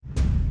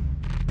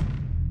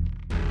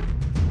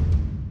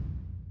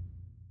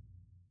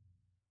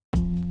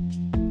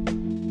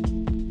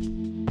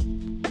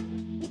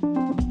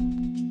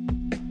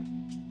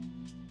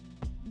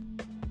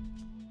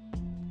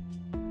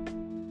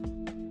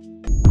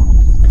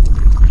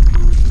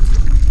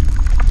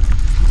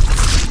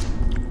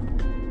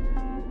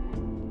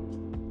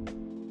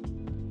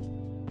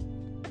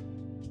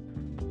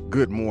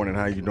Good morning.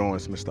 How you doing?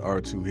 It's Mr.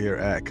 R2 here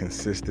at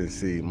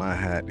Consistency. My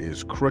hat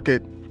is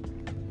crooked,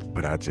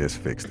 but I just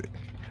fixed it.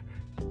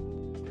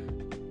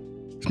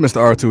 It's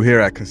Mr. R2 here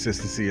at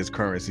Consistency is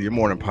Currency, your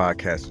morning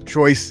podcast of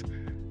choice.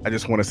 I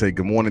just want to say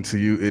good morning to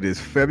you. It is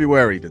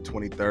February the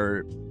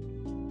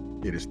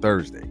 23rd. It is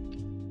Thursday.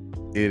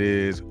 It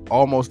is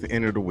almost the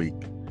end of the week.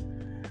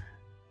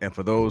 And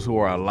for those who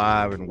are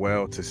alive and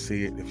well to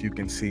see it, if you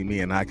can see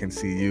me and I can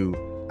see you,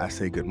 I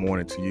say good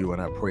morning to you,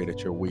 and I pray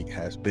that your week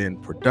has been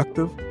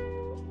productive.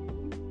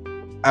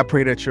 I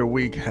pray that your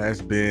week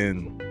has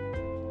been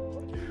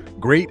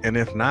great, and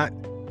if not,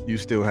 you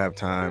still have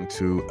time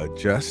to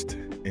adjust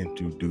and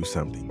to do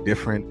something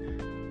different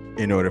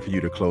in order for you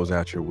to close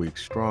out your week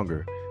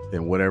stronger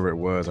than whatever it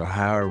was or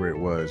however it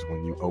was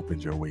when you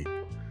opened your week.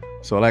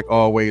 So like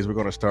always, we're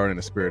going to start in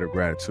the spirit of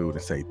gratitude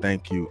and say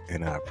thank you,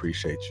 and I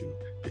appreciate you,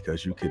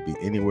 because you could be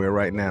anywhere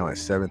right now at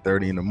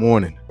 7:30 in the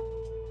morning,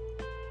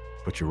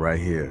 but you're right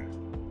here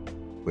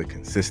with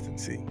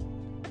Consistency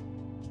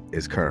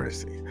is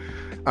Currency.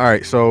 All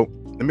right, so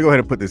let me go ahead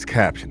and put this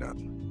caption up.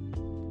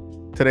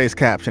 Today's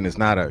caption is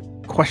not a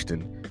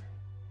question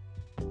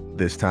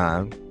this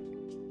time.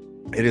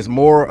 It is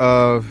more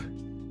of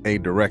a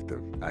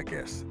directive, I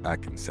guess I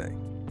can say.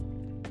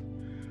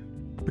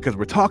 Because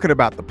we're talking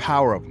about the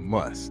power of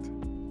must.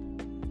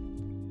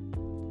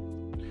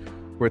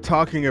 We're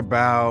talking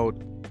about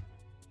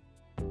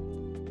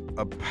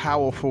a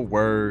powerful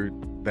word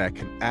that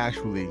can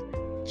actually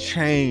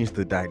change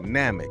the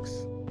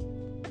dynamics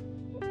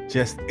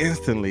just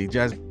instantly,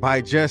 just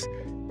by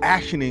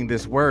actioning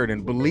this word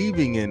and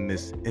believing in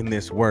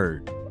this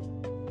word,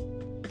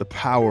 the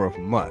power of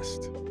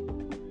must.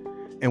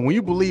 And when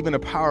you believe in the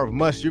power of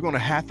must, you're going to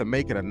have to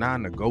make it a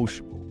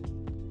non-negotiable.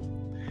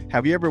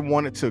 Have you ever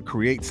wanted to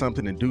create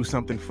something and do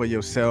something for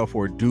yourself,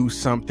 or do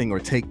something or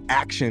take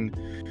action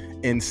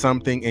in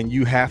something, and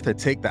you have to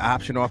take the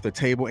option off the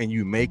table and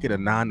you make it a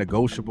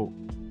non-negotiable?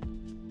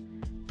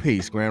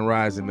 Peace, Grand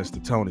Rising, Mr.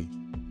 Tony.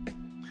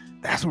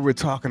 That's what we're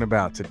talking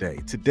about today.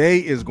 Today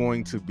is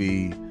going to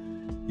be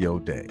your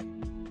day,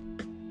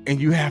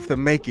 and you have to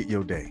make it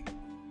your day.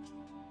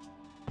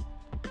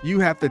 You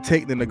have to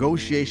take the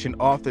negotiation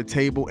off the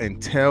table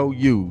and tell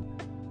you,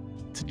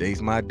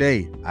 today's my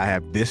day. I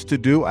have this to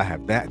do. I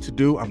have that to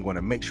do. I'm going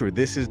to make sure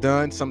this is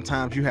done.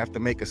 Sometimes you have to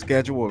make a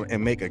schedule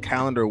and make a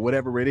calendar or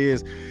whatever it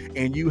is,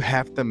 and you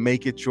have to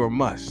make it your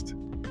must.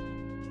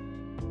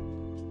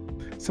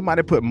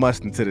 Somebody put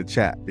must into the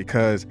chat,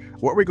 because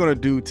what we're going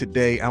to do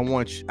today, I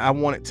want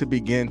it to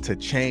begin to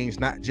change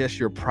not just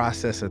your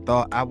process of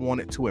thought. I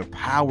want it to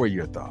empower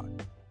your thought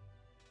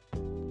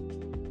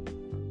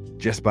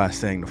just by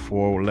saying the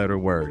four-letter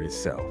word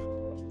itself,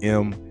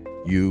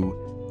 M-U-S-T.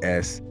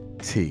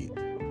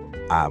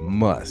 I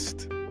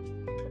must.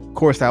 Of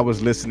course, I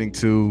was listening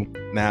to,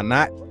 now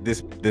not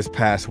this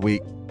past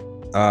week,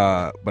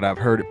 but I've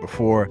heard it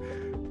before.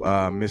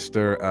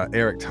 Mr.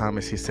 Eric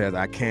Thomas, he says,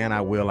 I can,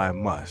 I will, I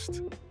must.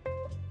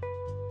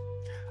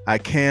 I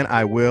can,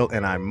 I will,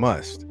 and I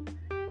must.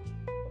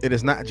 It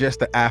is not just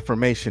the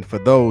affirmation for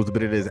those,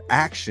 but it is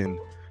action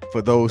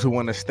for those who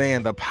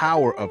understand the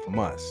power of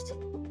must,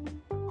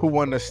 who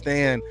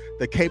understand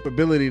the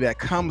capability that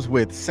comes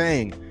with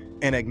saying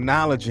and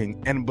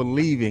acknowledging and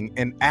believing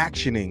and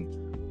actioning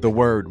the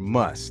word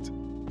must.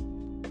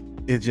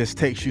 It just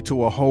takes you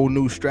to a whole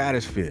new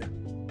stratosphere.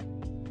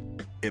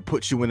 It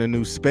puts you in a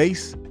new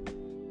space.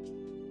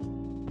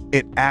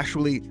 It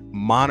actually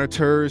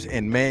monitors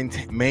and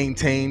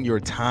maintain your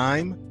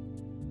time.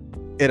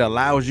 It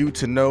allows you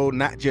to know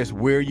not just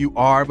where you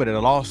are, but it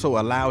also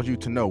allows you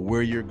to know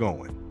where you're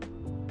going.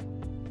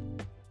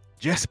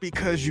 Just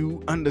because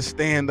you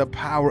understand the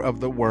power of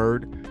the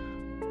word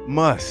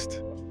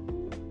must.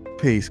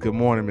 Peace. Good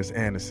morning, Miss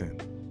Anderson.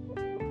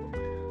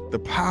 The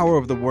power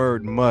of the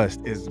word must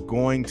is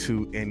going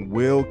to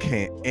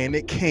and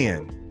it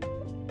can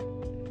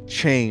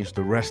change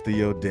the rest of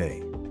your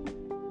day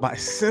by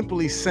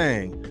simply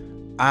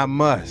saying, I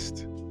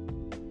must.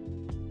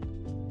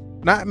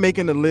 Not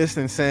making a list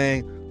and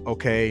saying,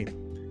 okay,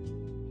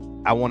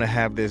 I want to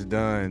have this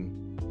done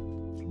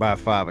by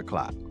 5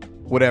 o'clock,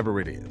 whatever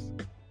it is.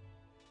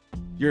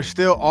 You're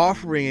still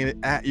offering it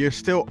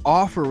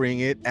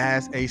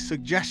as a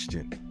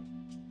suggestion.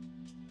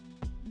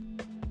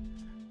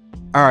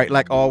 All right,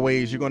 like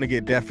always, you're going to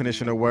get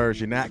definition of words.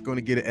 You're not going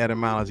to get an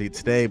etymology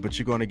today, but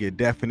you're going to get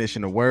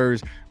definition of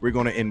words. We're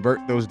going to invert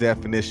those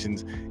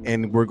definitions,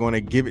 and we're going to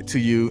give it to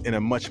you in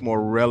a much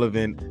more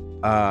relevant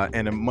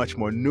and a much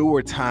more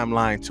newer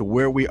timeline to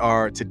where we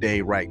are today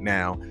right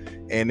now.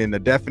 And in the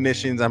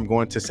definitions, I'm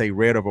going to say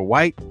red over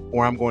white,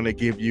 or I'm going to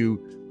give you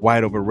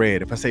white over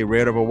red. If I say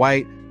red over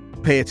white,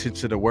 pay attention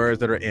to the words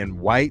that are in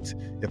white.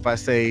 If I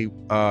say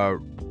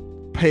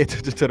pay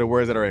attention to the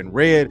words that are in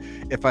red.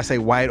 If I say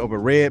white over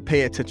red,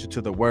 pay attention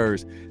to the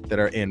words that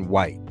are in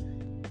white.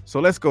 So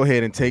let's go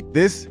ahead and take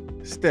this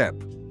step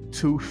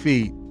 2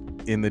 feet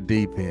in the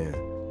deep end,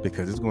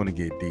 because it's going to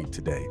get deep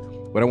today.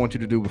 What I want you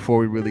to do before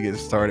we really get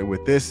started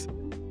with this,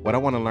 what I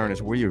want to learn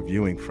is where you're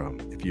viewing from.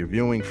 If you're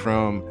viewing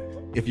from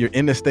If you're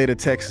in the state of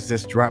Texas,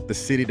 just drop the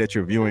city that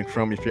you're viewing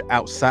from. If you're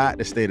outside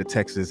the state of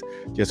Texas,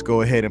 just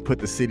go ahead and put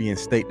the city and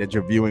state that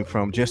you're viewing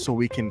from, just so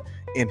we can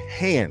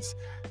enhance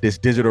this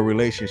digital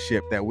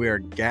relationship that we're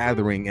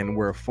gathering and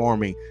we're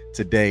forming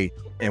today.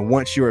 And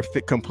once you're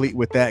complete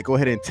with that, go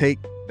ahead and take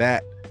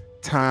that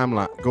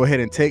timeline. Go ahead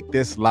and take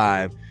this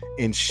live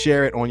and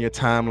share it on your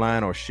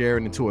timeline or share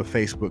it into a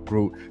Facebook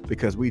group,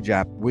 because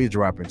we're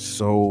dropping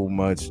so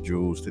much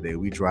jewels today.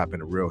 We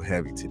dropping real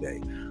heavy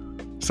today.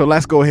 So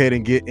let's go ahead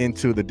and get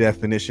into the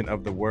definition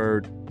of the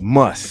word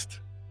must.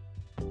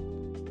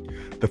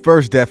 The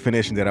first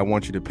definition that I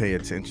want you to pay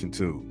attention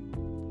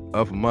to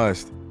of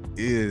must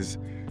is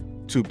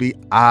to be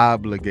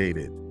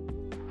obligated.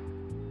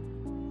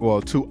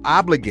 Well, to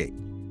oblige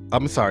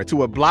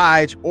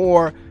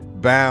or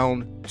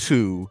bound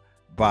to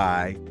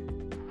by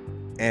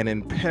an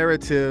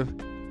imperative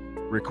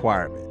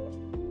requirement.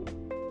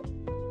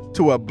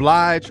 To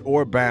oblige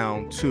or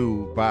bound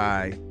to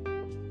by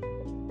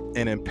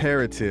an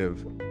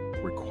imperative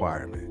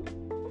requirement.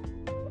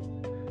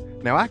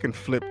 Now, I can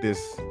flip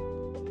this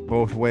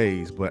both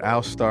ways, but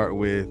I'll start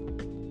with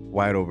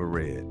white over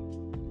red.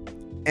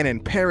 An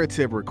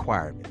imperative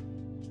requirement.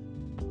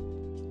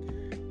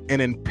 An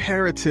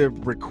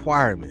imperative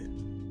requirement.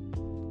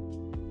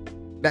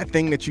 That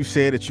thing that you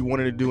said that you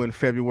wanted to do in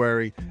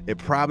February, it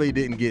probably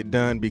didn't get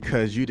done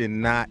because you did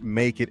not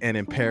make it an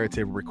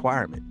imperative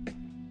requirement.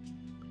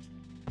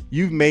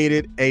 You've made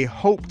it a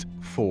hoped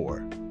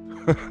for.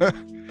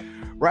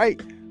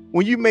 Right?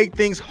 When you make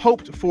things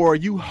hoped for,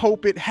 you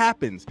hope it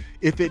happens.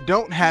 If it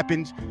don't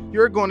happen,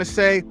 you're going to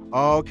say,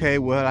 oh, okay,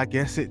 well, I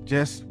guess it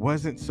just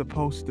wasn't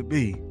supposed to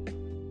be.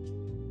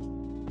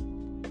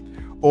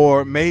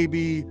 Or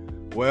maybe,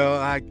 well,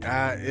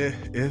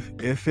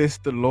 if it's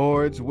the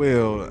Lord's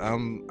will,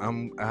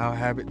 I'll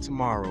have it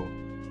tomorrow.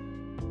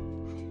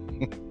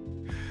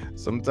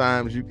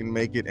 Sometimes you can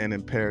make it an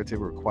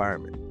imperative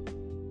requirement.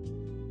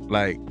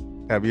 Like,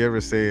 have you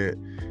ever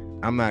said,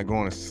 I'm not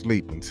going to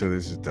sleep until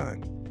this is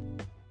done?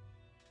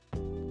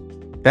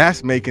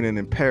 That's making an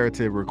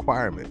imperative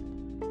requirement.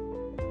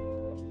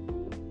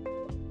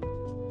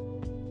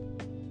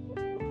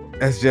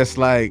 That's just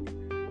like,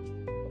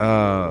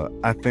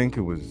 I think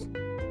it was,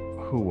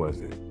 who was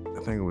it?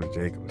 I think it was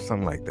Jacob,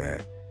 something like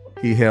that.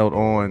 He held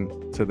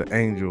on to the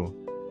angel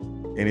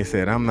and he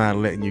said, I'm not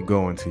letting you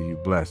go until you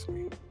bless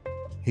me.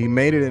 He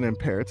made it an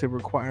imperative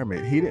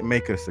requirement. He didn't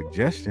make a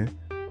suggestion.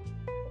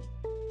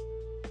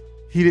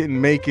 He didn't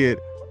make it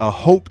a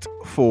hoped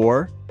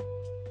for.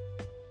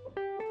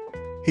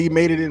 He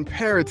made it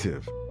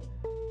imperative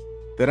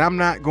that I'm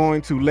not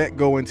going to let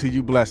go until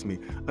you bless me.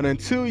 And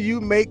until you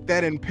make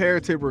that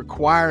imperative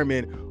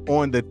requirement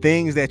on the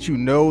things that you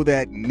know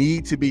that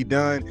need to be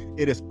done,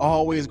 it is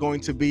always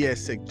going to be a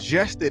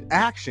suggested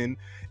action,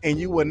 and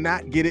you will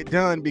not get it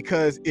done,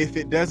 because if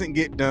it doesn't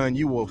get done,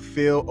 you will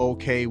feel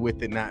okay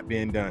with it not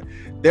being done.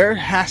 There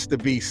has to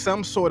be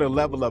some sort of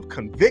level of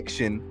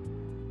conviction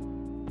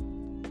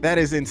that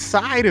is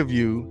inside of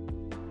you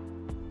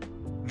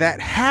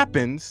that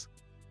happens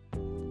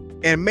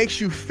and makes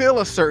you feel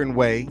a certain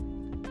way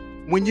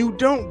when you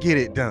don't get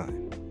it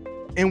done.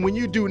 And when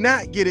you do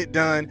not get it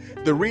done,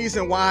 the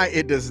reason why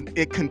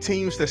it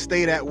continues to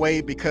stay that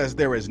way, because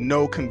there is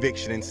no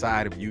conviction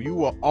inside of you. You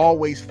will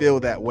always feel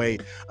that way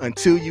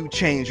until you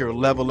change your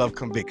level of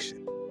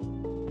conviction.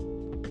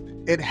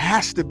 It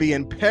has to be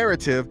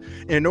imperative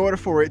in order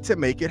for it to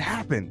make it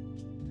happen.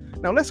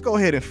 Now let's go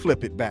ahead and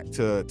flip it back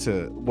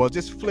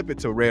just flip it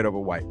to red over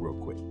white real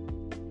quick.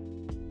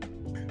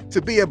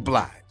 To be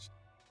obliged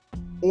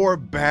or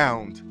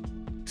bound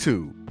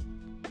to.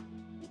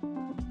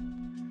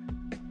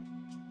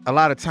 A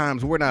lot of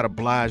times we're not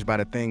obliged by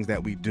the things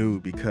that we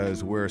do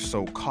because we're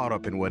so caught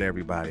up in what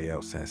everybody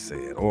else has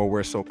said, or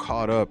we're so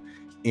caught up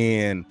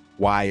in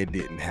why it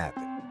didn't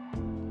happen.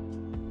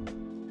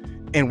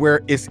 And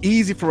it's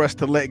easy for us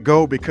to let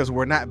go because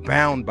we're not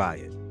bound by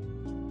it.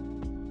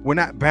 We're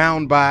not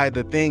bound by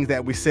the things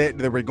that we said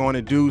that we're going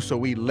to do, so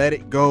we let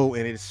it go.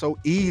 And it's so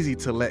easy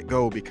to let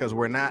go because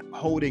we're not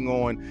holding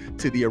on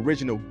to the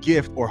original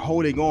gift, or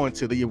holding on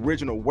to the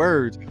original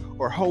words,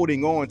 or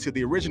holding on to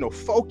the original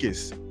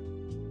focus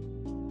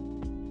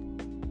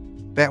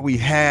that we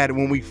had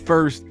when we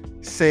first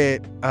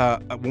set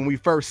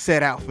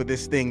out for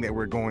this thing that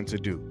we're going to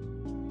do.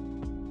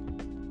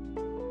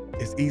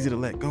 It's easy to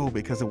let go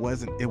because it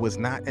was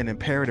not an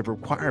imperative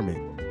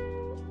requirement.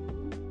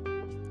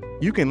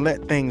 You can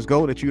let things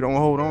go that you don't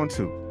hold on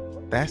to.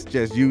 That's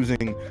just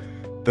using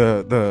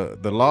the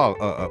law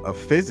of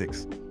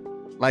physics.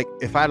 Like,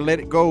 if I let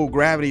it go,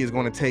 gravity is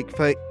going to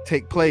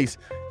take place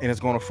and it's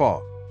going to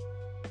fall.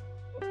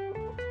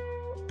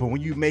 But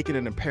when you make it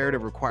an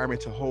imperative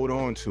requirement to hold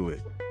on to it,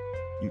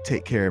 you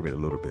take care of it a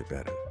little bit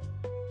better.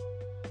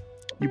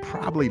 You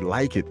probably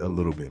like it a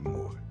little bit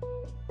more.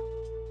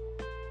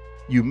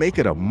 You make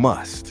it a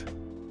must,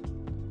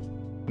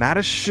 not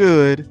a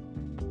should,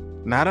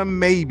 not a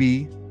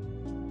maybe,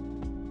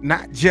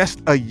 not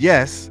just a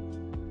yes.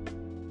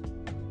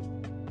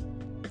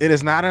 It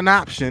is not an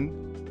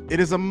option.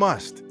 It is a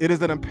must. It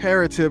is an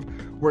imperative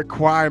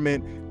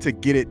requirement to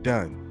get it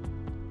done.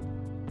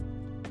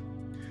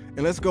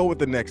 And let's go with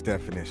the next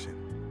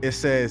definition. It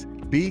says,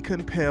 be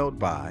compelled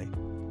by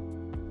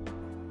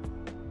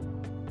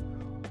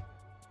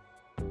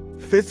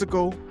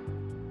physical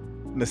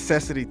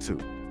necessity to.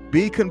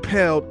 Be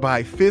compelled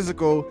by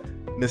physical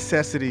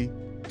necessity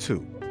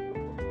to.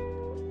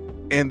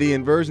 And the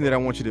inversion that I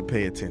want you to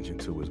pay attention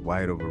to is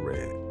white over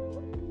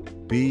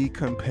red. Be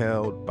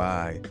compelled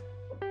by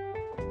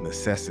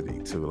necessity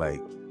to.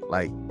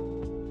 Like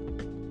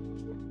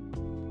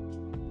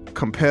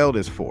compelled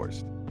is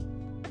forced.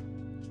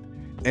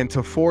 And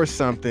to force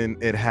something,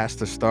 it has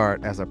to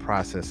start as a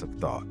process of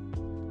thought.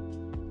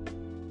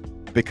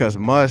 Because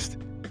must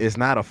is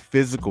not a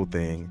physical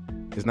thing.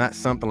 It's not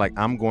something like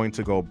I'm going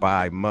to go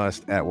buy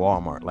must at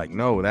Walmart. Like,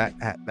 no,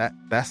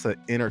 that's an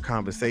inner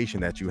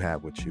conversation that you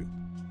have with you.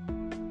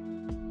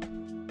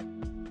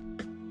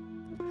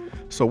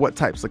 So what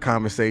types of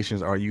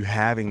conversations are you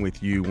having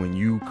with you when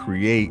you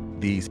create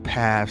these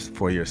paths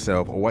for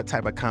yourself? Or what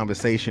type of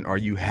conversation are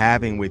you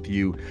having with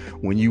you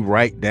when you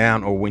write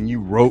down or when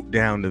you wrote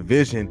down the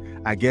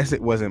vision? I guess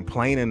it wasn't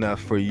plain enough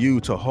for you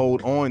to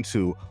hold on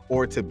to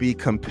or to be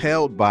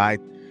compelled by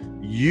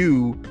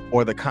you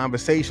or the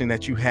conversation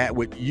that you had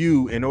with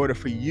you in order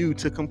for you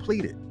to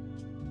complete it.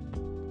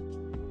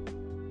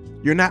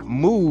 You're not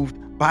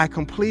moved by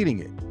completing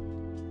it.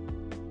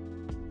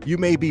 You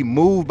may be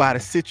moved by the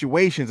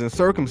situations and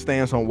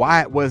circumstance on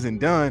why it wasn't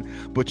done,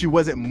 but you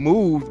wasn't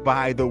moved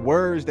by the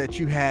words that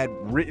you had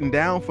written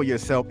down for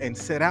yourself and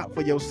set out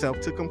for yourself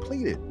to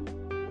complete it.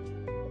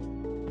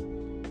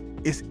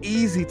 It's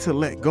easy to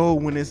let go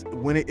when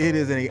it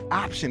is an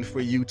option for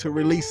you to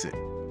release it.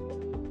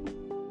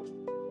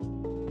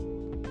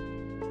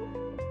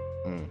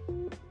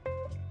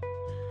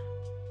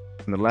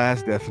 And the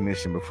last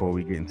definition before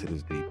we get into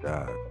this deep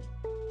dive.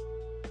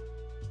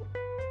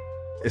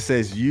 It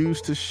says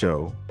used to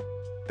show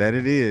that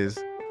it is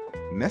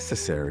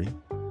necessary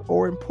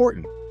or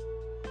important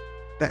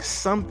that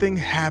something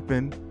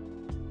happened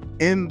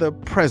in the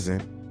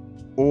present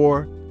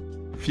or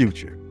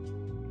future.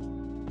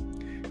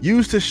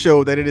 Used to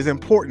show that it is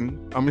important.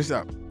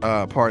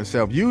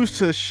 Used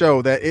to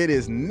show that it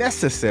is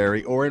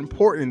necessary or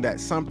important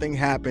that something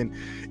happened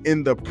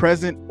in the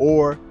present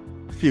or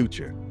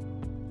future.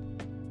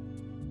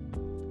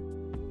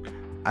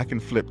 I can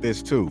flip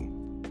this too.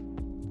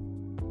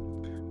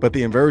 But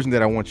the inversion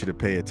that I want you to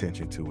pay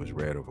attention to is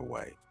red over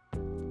white.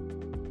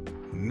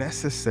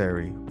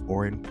 Necessary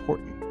or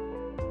important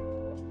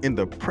in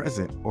the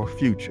present or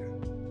future.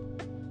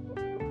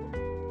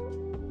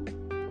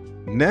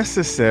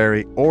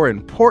 Necessary or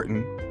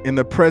important in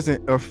the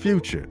present or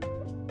future.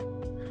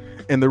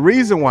 And the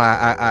reason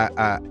why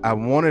I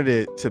wanted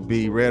it to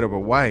be red over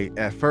white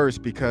at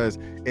first, because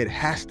it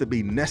has to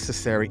be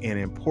necessary and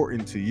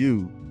important to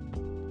you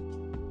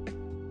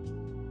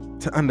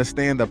to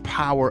understand the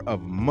power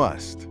of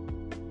must.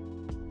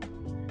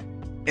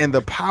 And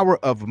the power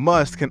of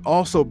must can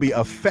also be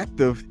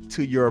effective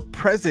to your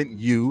present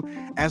you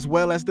as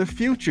well as the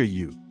future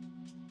you.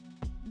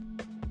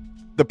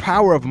 The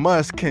power of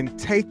must can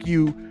take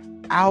you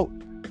out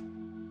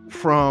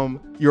from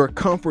your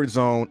comfort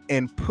zone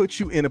and put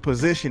you in a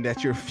position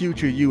that your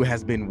future you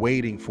has been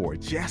waiting for,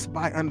 just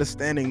by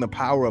understanding the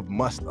power of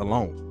must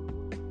alone.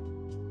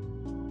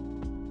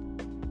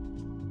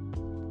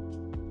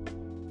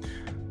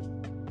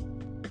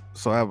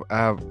 So I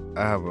have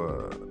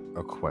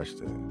a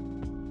question.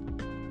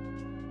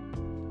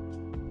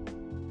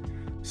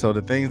 So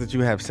the things that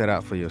you have set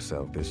out for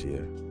yourself this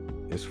year,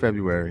 it's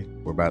February.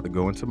 We're about to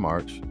go into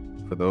March.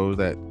 For those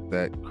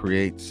that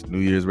creates New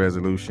Year's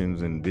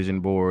resolutions and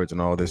vision boards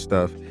and all this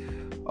stuff,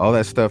 all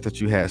that stuff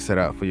that you had set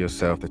out for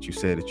yourself that you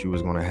said that you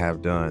was going to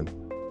have done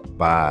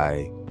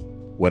by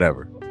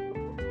whatever.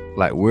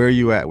 Like, where are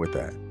you at with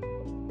that?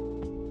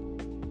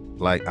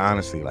 Like,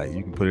 honestly, like,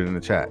 you can put it in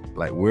the chat.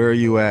 Like, where are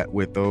you at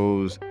with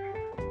those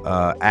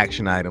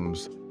action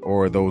items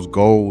or those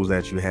goals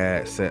that you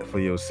had set for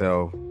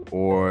yourself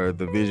or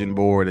the vision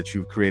board that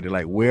you've created?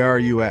 Like, where are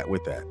you at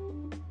with that?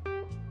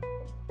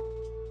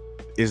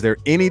 Is there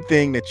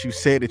anything that you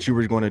said that you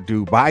were going to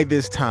do by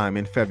this time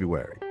in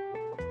February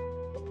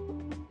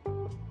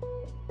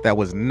that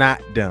was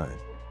not done?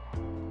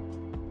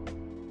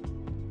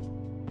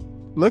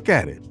 Look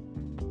at it.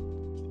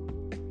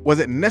 Was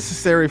it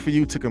necessary for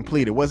you to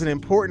complete it? Was it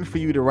important for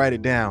you to write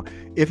it down?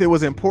 If it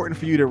was important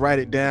for you to write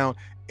it down,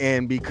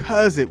 and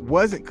because it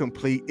wasn't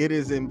complete,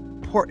 is it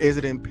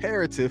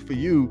imperative for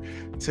you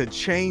to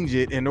change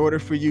it in order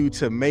for you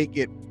to make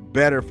it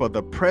better for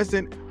the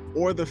present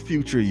or the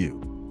future you?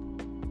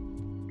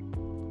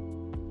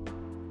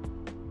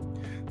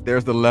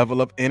 There's the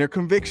level of inner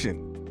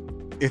conviction.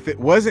 If it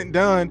wasn't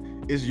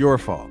done, it's your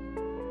fault.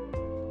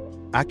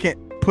 I can't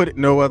put it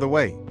no other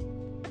way.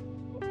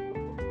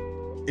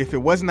 If it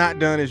was not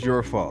done, it's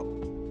your fault.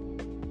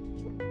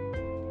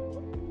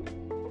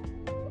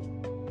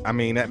 I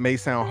mean, that may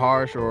sound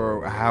harsh,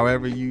 or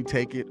however you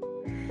take it,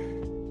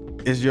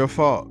 it's your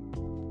fault.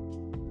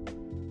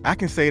 I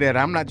can say that.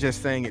 I'm not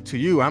just saying it to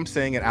you. I'm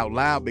saying it out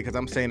loud because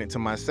I'm saying it to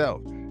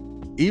myself.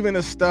 Even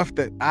the stuff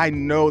that I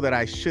know that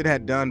I should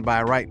have done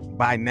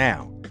by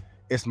now,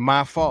 it's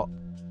my fault.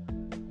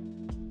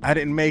 I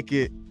didn't make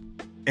it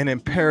an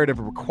imperative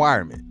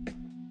requirement.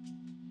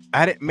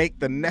 I didn't make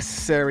the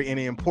necessary and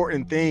the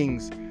important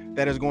things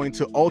that is going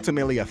to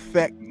ultimately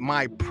affect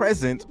my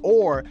present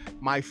or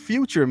my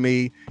future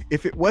me.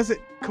 If it wasn't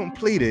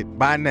completed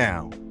by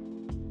now,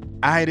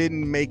 I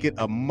didn't make it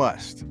a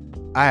must.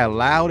 I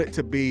allowed it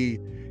to be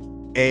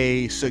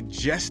a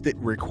suggested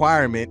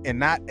requirement and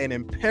not an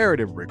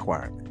imperative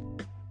requirement.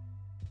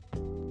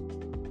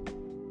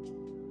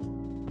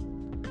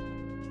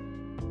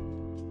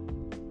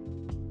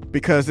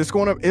 Because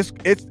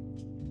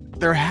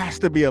there has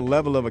to be a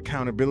level of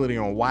accountability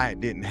on why it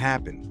didn't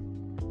happen.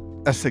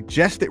 A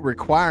suggested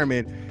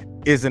requirement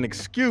is an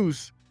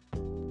excuse.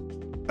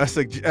 A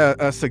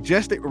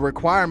suggested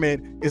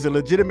requirement is a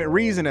legitimate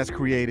reason that's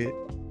created,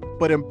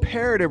 but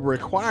imperative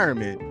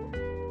requirement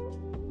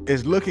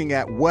is looking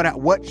at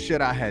what should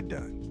I have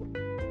done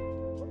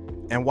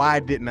and why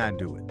didn't I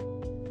do it?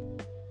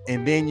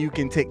 And then you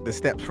can take the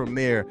steps from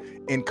there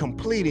in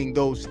completing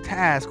those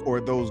tasks or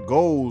those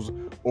goals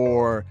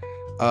or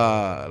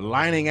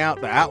lining out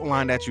the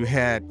outline that you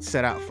had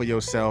set out for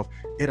yourself.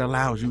 It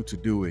allows you to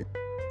do it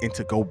and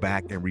to go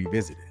back and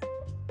revisit it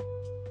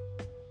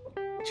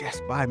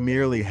just by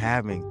merely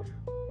having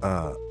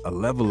a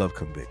level of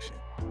conviction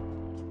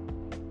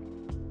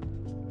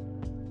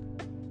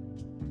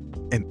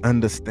and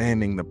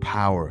understanding the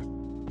power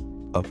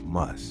of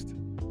must.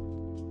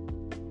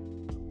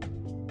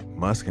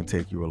 Must can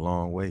take you a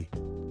long way.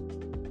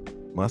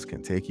 Must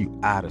can take you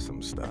out of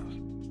some stuff.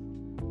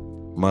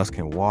 Must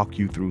can walk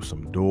you through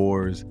some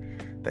doors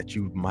that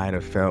you might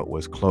have felt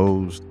was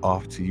closed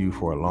off to you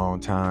for a long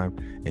time,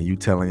 and you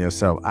telling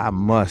yourself, I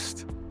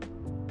must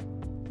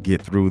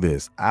get through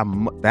this.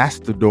 That's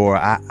the door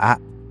I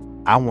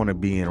want to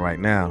be in right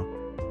now.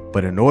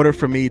 But in order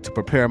for me to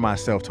prepare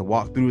myself to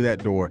walk through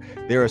that door,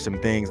 there are some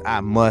things I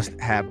must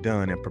have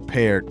done and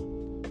prepared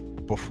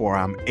before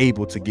I'm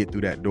able to get through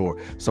that door.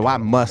 So I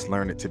must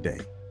learn it today.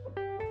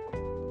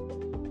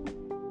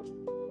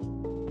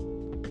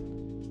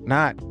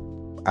 Not,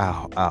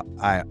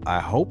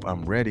 I hope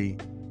I'm ready.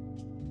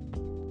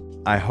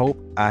 I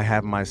hope I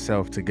have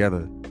myself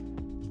together.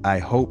 I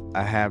hope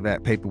I have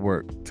that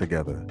paperwork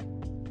together.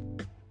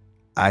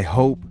 I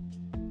hope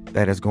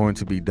that it's going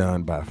to be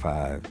done by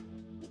 5.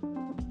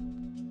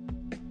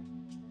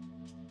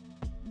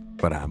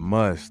 But I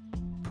must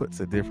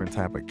puts a different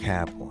type of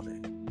cap on it.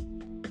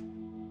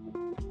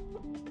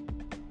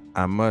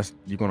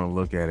 You're going to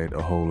look at it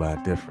a whole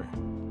lot different.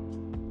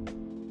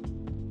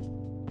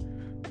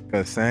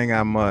 Because saying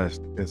I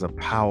must is a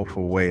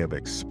powerful way of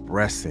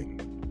expressing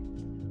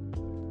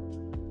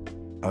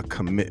a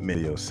commitment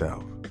to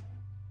yourself.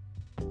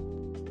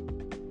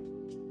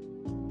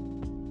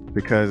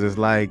 Because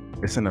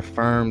it's an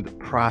affirmed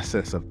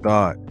process of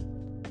thought.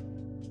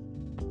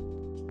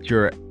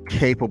 You're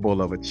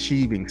capable of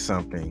achieving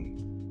something.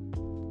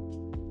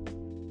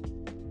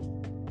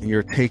 And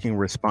you're taking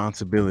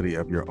responsibility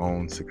of your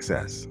own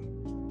success.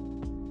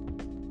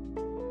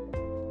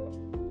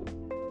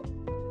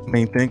 I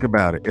mean, think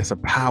about it. It's a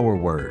power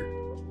word.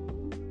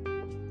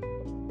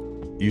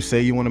 You say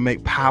you want to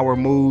make power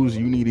moves,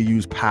 you need to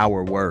use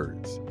power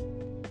words.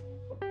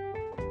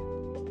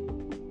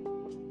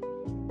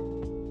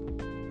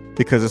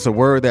 Because it's a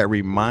word that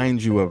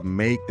reminds you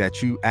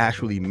that you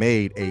actually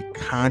made a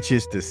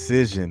conscious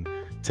decision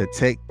to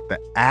take the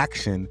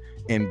action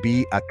and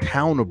be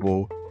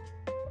accountable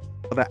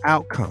for the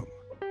outcome.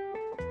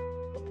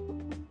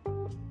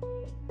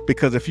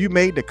 Because if you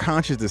made the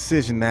conscious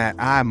decision that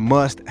I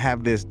must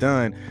have this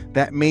done,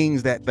 that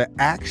means that the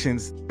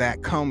actions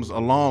that comes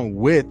along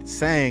with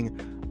saying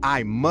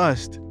I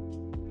must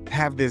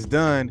have this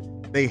done,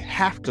 they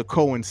have to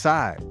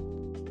coincide.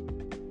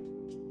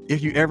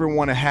 If you ever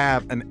want to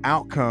have an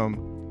outcome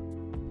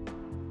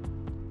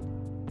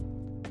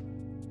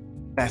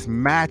that's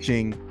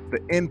matching the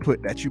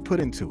input that you put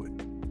into it.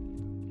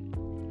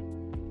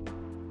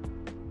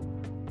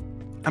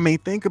 I mean,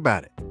 think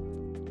about it.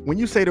 When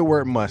you say the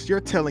word must,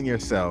 you're telling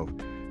yourself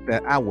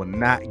that I will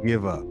not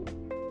give up,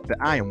 that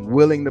I am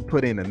willing to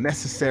put in the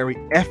necessary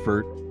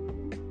effort,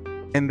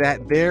 and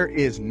that there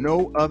is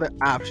no other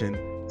option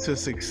to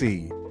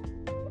succeed.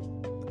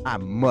 I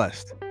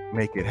must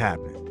make it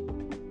happen.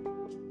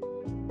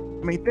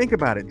 I mean, think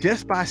about it.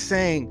 Just by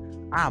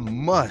saying I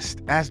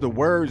must, as the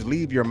words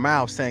leave your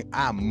mouth saying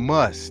I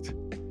must,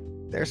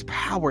 there's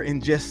power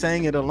in just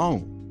saying it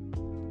alone.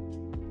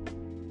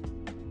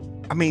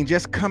 I mean,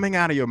 just coming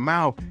out of your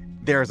mouth,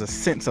 there's a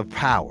sense of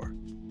power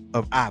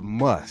of I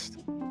must.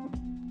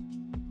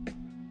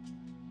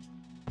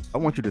 I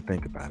want you to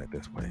think about it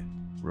this way,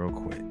 real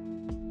quick.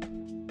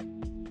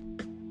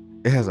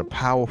 It has a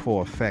powerful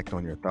effect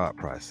on your thought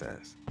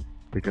process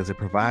because it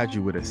provides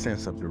you with a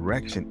sense of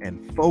direction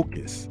and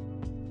focus.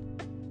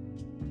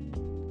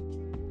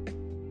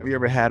 Have you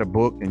ever had a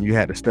book and you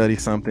had to study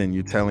something and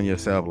you're telling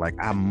yourself like,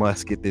 I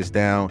must get this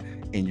down,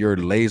 and you're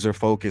laser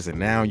focused, and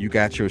now you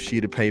got your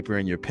sheet of paper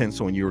and your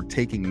pencil and you're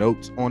taking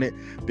notes on it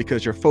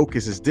because your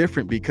focus is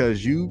different,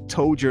 because you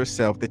told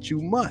yourself that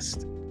you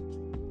must.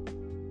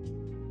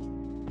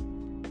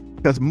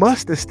 Because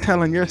must is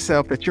telling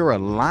yourself that you're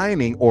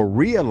aligning or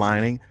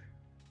realigning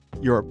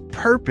your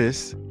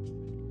purpose,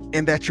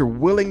 and that you're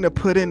willing to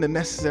put in the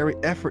necessary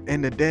effort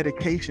and the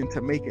dedication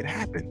to make it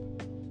happen.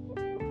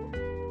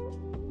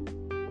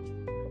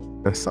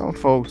 But some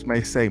folks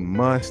may say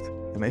must,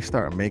 and they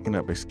start making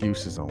up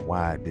excuses on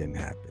why it didn't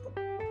happen.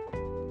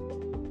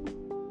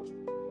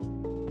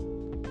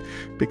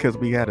 Because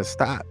we got to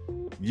stop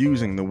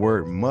using the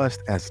word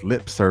must as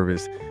lip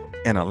service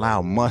and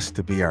allow must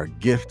to be our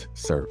gift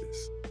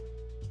service.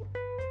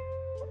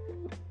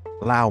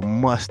 Allow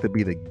must to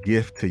be the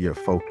gift to your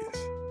focus.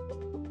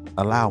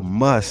 Allow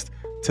must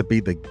to be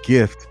the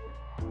gift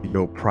to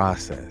your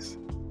process.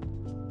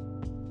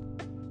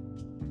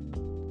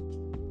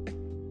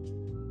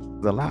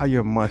 Allow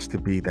your must to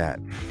be that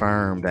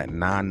firm, that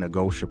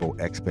non-negotiable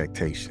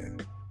expectation.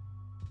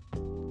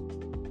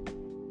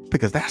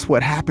 Because that's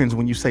what happens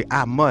when you say,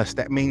 I must.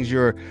 That means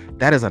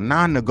that is a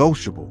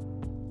non-negotiable.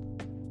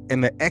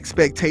 And the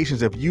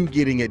expectations of you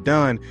getting it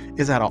done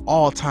is at an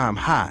all-time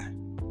high.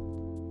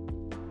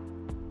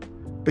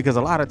 Because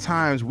a lot of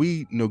times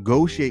we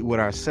negotiate with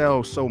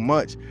ourselves so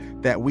much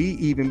that we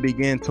even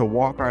begin to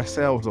walk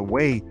ourselves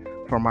away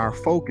from our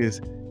focus,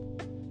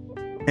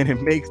 and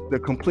it makes the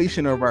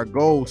completion of our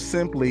goal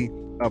simply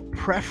a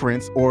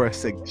preference or a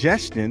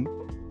suggestion,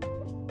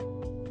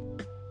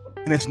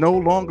 and it's no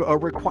longer a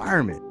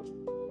requirement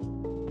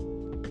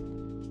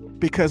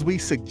because we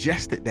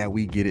suggested that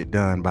we get it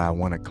done by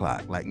 1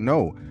 o'clock. Like,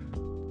 no,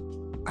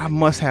 I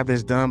must have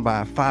this done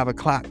by 5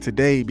 o'clock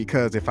today,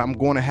 because if I'm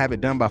going to have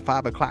it done by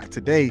 5 o'clock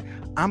today,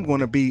 I'm going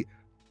to be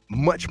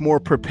much more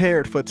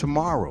prepared for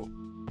tomorrow.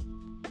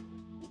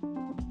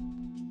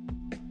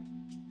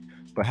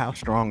 But how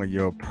strong are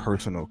your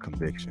personal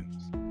convictions?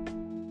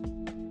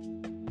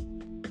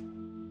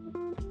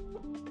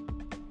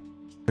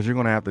 Because you're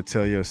going to have to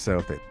tell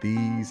yourself that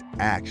these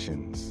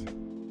actions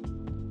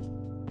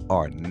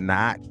are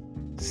not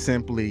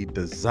simply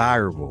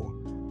desirable,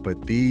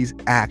 but these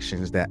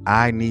actions that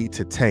I need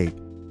to take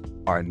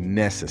are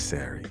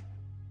necessary.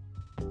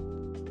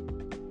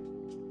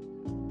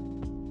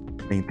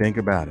 I mean, think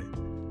about it.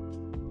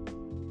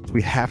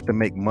 We have to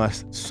make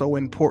must so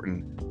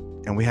important,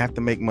 and we have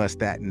to make must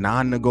that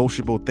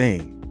non-negotiable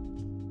thing.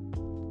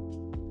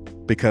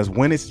 Because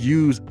when it's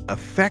used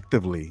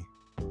effectively,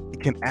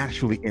 it can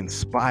actually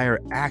inspire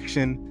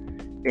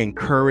action,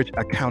 encourage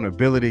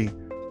accountability,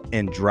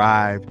 and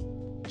drive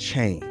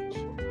change.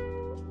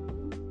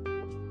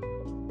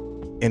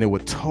 And it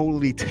would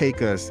totally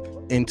take us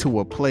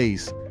into a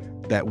place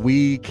that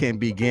we can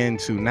begin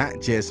to not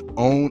just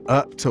own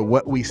up to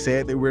what we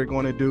said that we're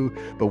going to do,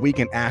 but we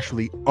can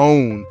actually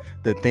own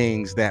the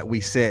things that we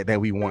said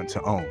that we want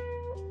to own.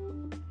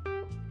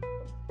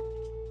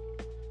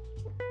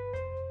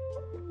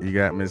 You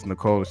got Miss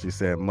Nicole, she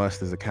said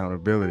must is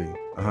accountability.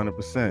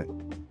 100%.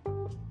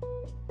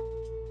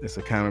 It's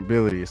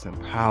accountability, it's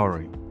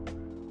empowering,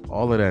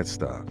 all of that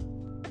stuff.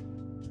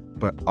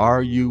 But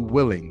are you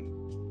willing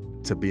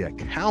to be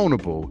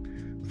accountable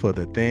for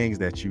the things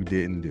that you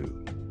didn't do?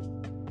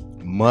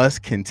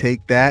 Must can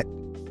take that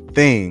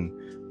thing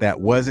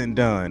that wasn't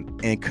done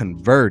and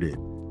convert it.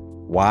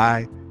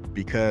 Why?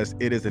 Because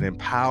it is an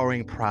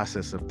empowering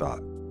process of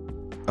thought,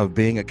 of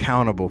being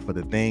accountable for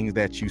the things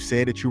that you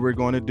said that you were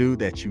going to do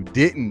that you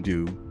didn't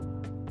do,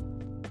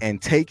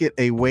 and take it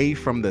away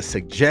from the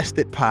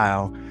suggested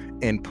pile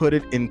and put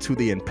it into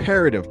the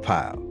imperative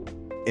pile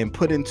and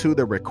put into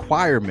the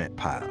requirement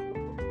pile.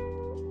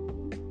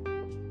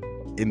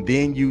 And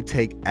then you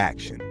take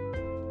action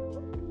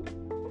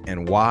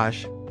and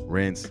wash,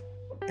 rinse,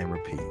 and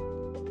repeat.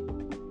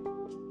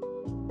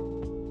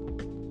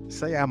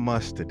 Say I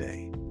must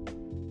today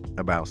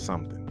about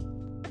something.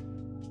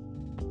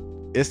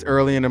 It's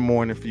early in the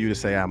morning for you to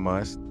say I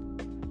must.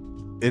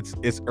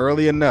 It's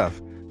early enough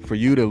for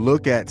you to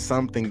look at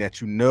something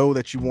that you know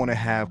that you want to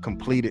have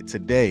completed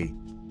today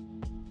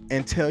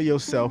and tell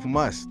yourself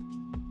must.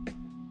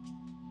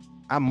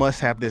 I must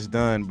have this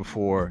done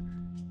before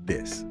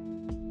this.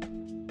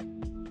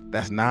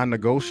 That's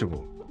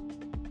non-negotiable.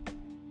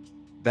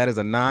 That is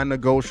a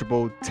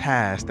non-negotiable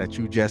task that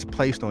you just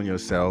placed on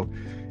yourself.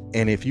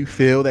 And if you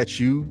feel that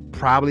you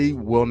probably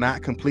will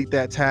not complete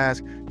that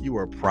task, you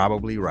are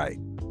probably right.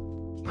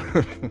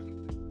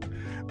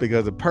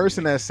 Because the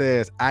person that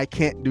says, I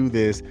can't do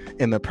this,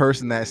 and the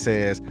person that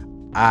says,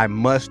 I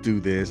must do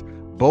this,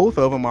 both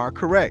of them are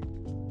correct.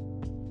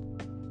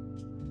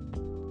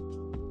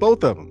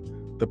 Both of them.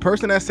 The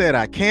person that said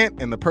I can't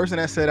and the person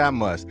that said I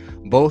must,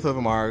 both of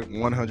them are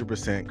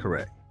 100%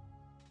 correct.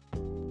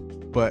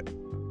 But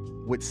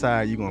which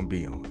side are you going to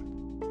be on?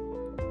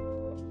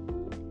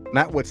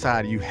 Not what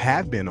side you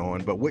have been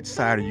on, but which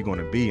side are you going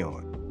to be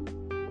on?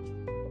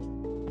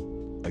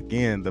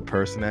 Again, the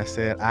person that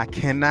said I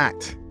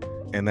cannot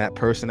and that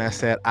person that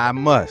said I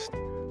must,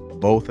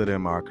 both of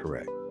them are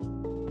correct.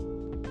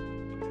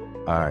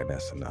 All right,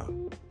 that's enough.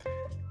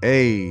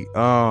 Hey,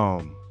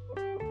 I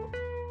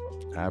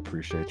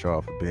appreciate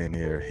y'all for being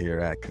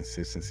here at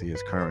Consistency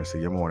is Currency,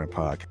 your morning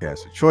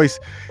podcast of choice.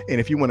 And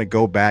if you want to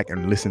go back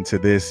and listen to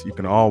this, you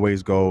can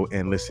always go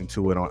and listen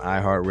to it on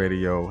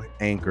iHeartRadio,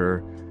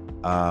 Anchor,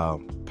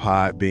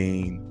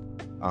 Podbean,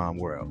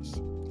 where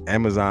else?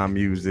 Amazon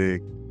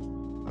Music,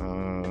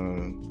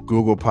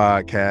 Google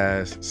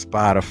Podcasts,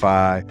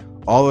 Spotify,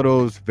 all of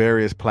those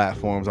various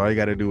platforms. All you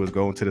got to do is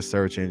go into the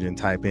search engine,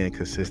 type in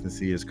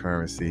Consistency is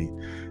Currency,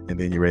 and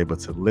then you're able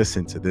to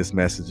listen to this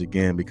message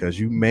again, because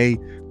you may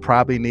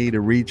probably need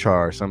a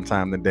recharge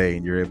sometime today,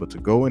 and you're able to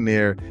go in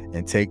there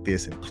and take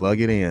this and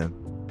plug it in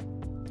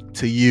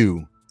to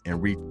you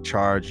and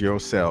recharge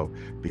yourself,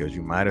 because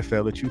you might have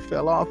felt that you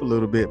fell off a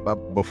little bit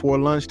before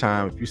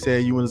lunchtime. If you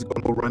said you was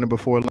going to go running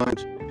before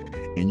lunch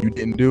and you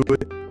didn't do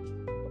it,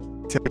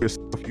 tell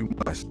yourself you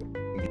must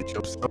get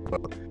yourself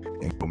up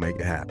and go make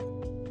it happen.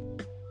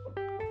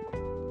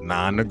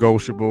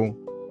 Non-negotiable,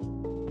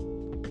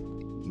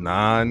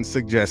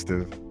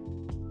 non-suggestive,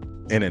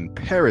 an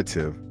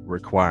imperative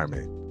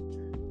requirement,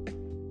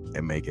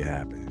 and make it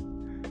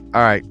happen.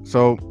 All right,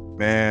 so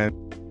man,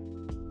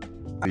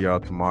 see y'all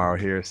tomorrow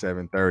here at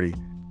 7:30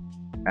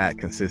 at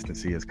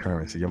Consistency is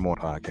Currency, your more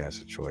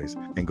podcast of choice.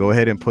 And go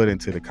ahead and put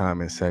into the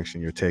comment section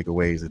your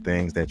takeaways, the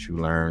things that you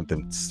learned,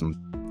 and some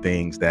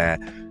things that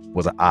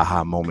was an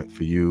aha moment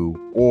for you,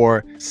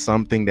 or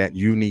something that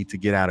you need to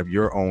get out of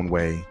your own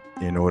way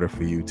in order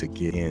for you to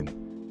get in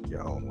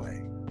your own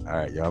way. All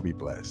right, y'all be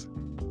blessed.